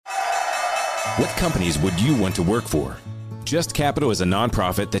What companies would you want to work for? Just Capital is a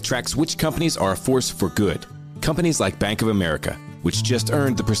nonprofit that tracks which companies are a force for good. Companies like Bank of America, which just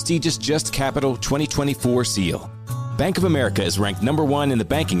earned the prestigious Just Capital 2024 seal. Bank of America is ranked #1 in the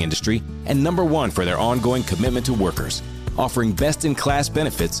banking industry and #1 for their ongoing commitment to workers, offering best-in-class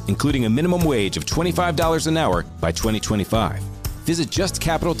benefits, including a minimum wage of $25 an hour by 2025. Visit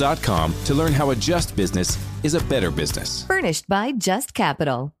justcapital.com to learn how a just business is a better business. Furnished by Just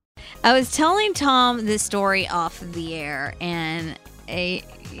Capital. I was telling Tom this story off the air, and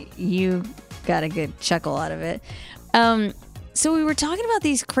you got a good chuckle out of it. So we were talking about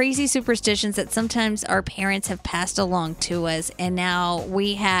these crazy superstitions that sometimes our parents have passed along to us, and now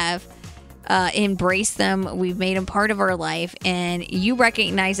we have embraced them. We've made them part of our life, and you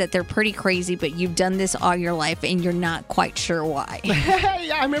recognize that they're pretty crazy, but you've done this all your life, and you're not quite sure why.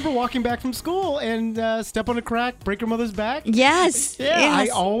 Yeah, I remember walking back from school and step on a crack, break your mother's back. Yes. Yeah, yes. I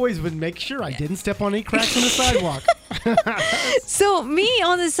always would make sure I didn't step on any cracks on the sidewalk. So me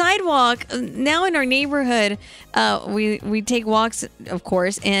on the sidewalk, now in our neighborhood, we take walks, of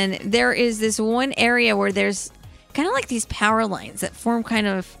course, and there is this one area where there's kind of like these power lines that form kind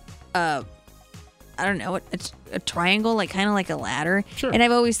of I don't know, a triangle, like kind of like a ladder. Sure. And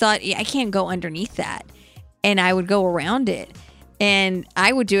I've always thought, I can't go underneath that. And I would go around it. And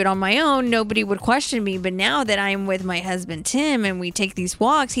I would do it on my own. Nobody would question me. But now that I'm with my husband, Tim, and we take these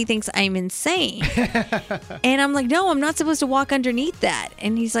walks, he thinks I'm insane. And I'm like, no, I'm not supposed to walk underneath that.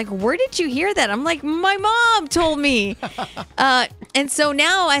 And he's like, where did you hear that? I'm like, my mom told me. And so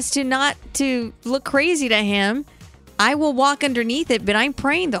now, as to not to look crazy to him, I will walk underneath it, but I'm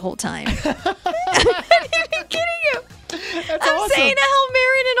praying the whole time. I'm not even kidding you. That's I'm awesome. saying a Hail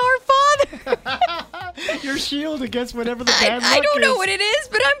Mary and an Our Father. Your shield against whatever the bad luck I don't know is. what it is,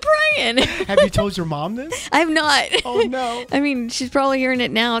 but I'm praying. Have you told your mom this? I have not. Oh, no. I mean, she's probably hearing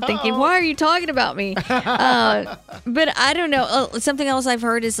it now thinking, why are you talking about me? But I don't know. Something else I've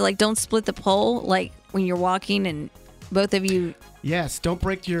heard is like, don't split the pole, like when you're walking and both of you. Yes, don't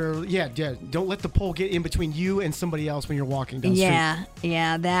break your, don't let the pole get in between you and somebody else when you're walking down the street.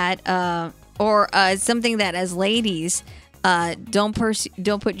 Yeah, that. Or something that as ladies, don't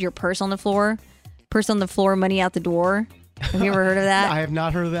put your purse on the floor. Purse on the floor, money out the door. Have you ever heard of that? I have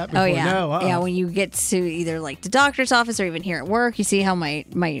not heard of that before. Oh, yeah. No. Yeah, when you get to either like the doctor's office or even here at work, you see how my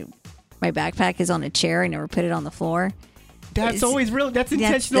backpack is on a chair. I never put it on the floor. That's always real. That's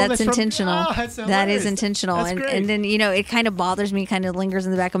intentional. That's intentional. That is intentional. That's great. And then, it kind of bothers me, kind of lingers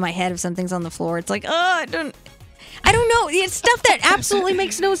in the back of my head if something's on the floor. It's like, I don't know. It's stuff that absolutely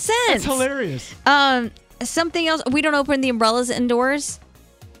makes no sense. That's hilarious. Something else. We don't open the umbrellas indoors.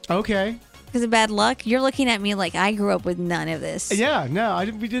 Okay. Because of bad luck. You're looking at me like I grew up with none of this. Yeah, no,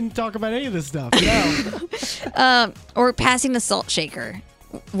 we didn't talk about any of this stuff. No. Or passing a salt shaker.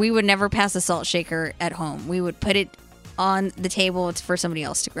 We would never pass a salt shaker at home. We would put it on the table. It's for somebody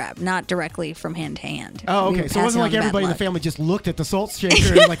else to grab, not directly from hand to hand. Oh, We okay. would So it pass wasn't on like bad everybody in the luck. family just looked at the salt shaker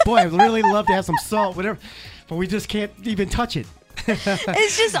and was like, boy, I'd really love to have some salt, whatever. But we just can't even touch it.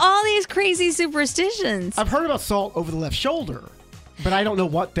 It's just all these crazy superstitions. I've heard about salt over the left shoulder, but I don't know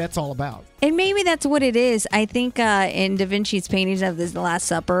what that's all about. And maybe that's what it is. I think in Da Vinci's paintings of the Last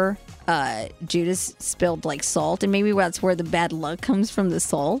Supper, Judas spilled like salt, and maybe that's where the bad luck comes from, the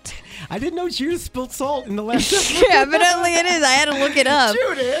salt. I didn't know Judas spilled salt in the last Supper. Yeah, evidently it is. I had to look it up.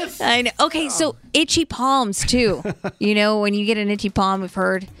 Judas! I know. Okay, so itchy palms too. When you get an itchy palm, we've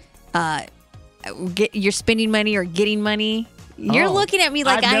heard you're spending money or getting money. You're looking at me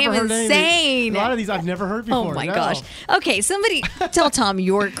like I am insane. A lot of these I've never heard before. Oh my no. gosh. Okay, somebody tell Tom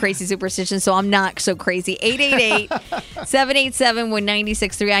your crazy superstition so I'm not so crazy.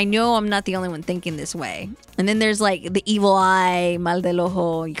 888-787-1963. I know I'm not the only one thinking this way. And then there's like the evil eye, mal del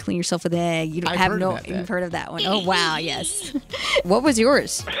ojo, you clean yourself with egg. You don't you've heard of that one. Oh wow, yes. What was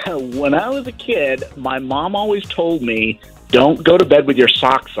yours? When I was a kid, my mom always told me, don't go to bed with your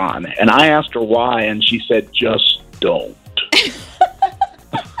socks on. And I asked her why, and she said, just don't.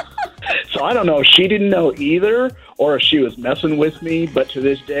 So I don't know if she didn't know either or if she was messing with me, but to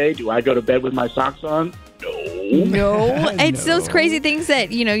this day, do I go to bed with my socks on? No. It's those crazy things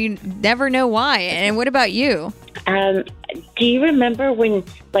that, you never know why. And what about you? Do you remember when,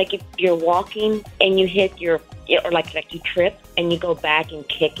 like, if you're walking and you hit or like you trip and you go back and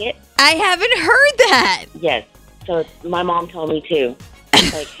kick it? I haven't heard that. Yes. So my mom told me too.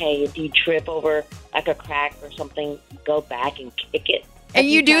 Like, hey, if you trip over like a crack or something, go back and kick it. And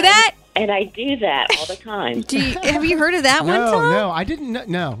you do that? And I do that all the time. Have you heard of that one, Tom? No, I didn't know.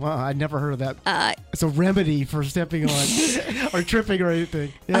 No, well, I'd never heard of that. It's a remedy for stepping on or tripping or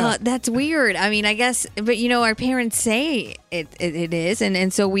anything. Yeah. That's weird. I mean, I guess, but our parents say it is,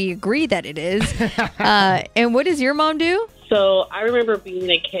 and so we agree that it is. And what does your mom do? So I remember being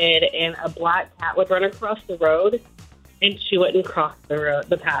a kid, and a black cat would run across the road, and she wouldn't cross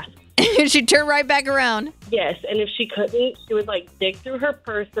the path. She'd turn right back around. Yes, and if she couldn't, she would dig through her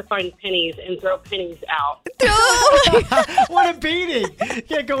purse to find pennies and throw pennies out. What a beating! You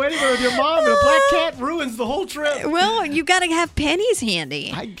can't go anywhere with your mom, and a black cat ruins the whole trip. Well, you got to have pennies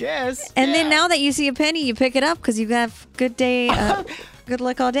handy. I guess. And then now that you see a penny, you pick it up because you have good day, good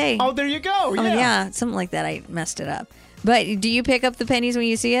luck all day. Oh, there you go. Oh, yeah, something like that. I messed it up. But do you pick up the pennies when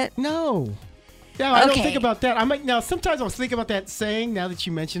you see it? No. No, I don't think about that. Now, sometimes I'll think about that saying now that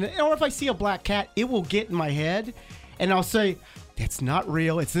you mention it. Or if I see a black cat, it will get in my head, and I'll say, that's not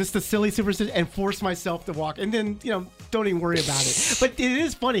real. It's just a silly superstition, and force myself to walk. And then, don't even worry about it. But it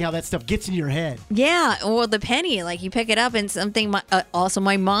is funny how that stuff gets in your head. Yeah. Well, the penny, you pick it up, and something. Also,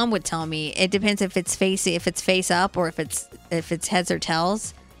 my mom would tell me it depends if it's face up or if it's heads or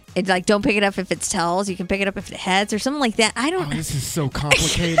tails. It's don't pick it up if it's tails. You can pick it up if it's heads or something like that. I don't. Oh, this is so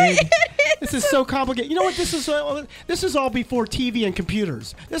complicated. This is so complicated. You know what? This is all before TV and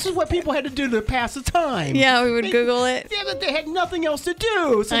computers. This is what people had to do to pass the time. Yeah, we would Google it. Yeah, but they had nothing else to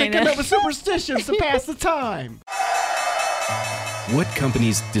do, so they came up with superstitions to pass the time. What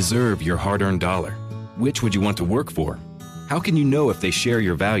companies deserve your hard-earned dollar? Which would you want to work for? How can you know if they share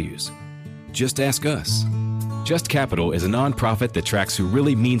your values? Just ask us. Just Capital is a nonprofit that tracks who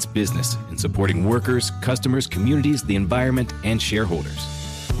really means business in supporting workers, customers, communities, the environment, and shareholders.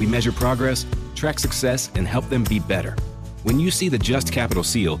 We measure progress, track success, and help them be better. When you see the Just Capital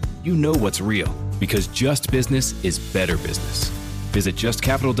seal, you know what's real, because just business is better business. Visit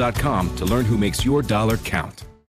justcapital.com to learn who makes your dollar count.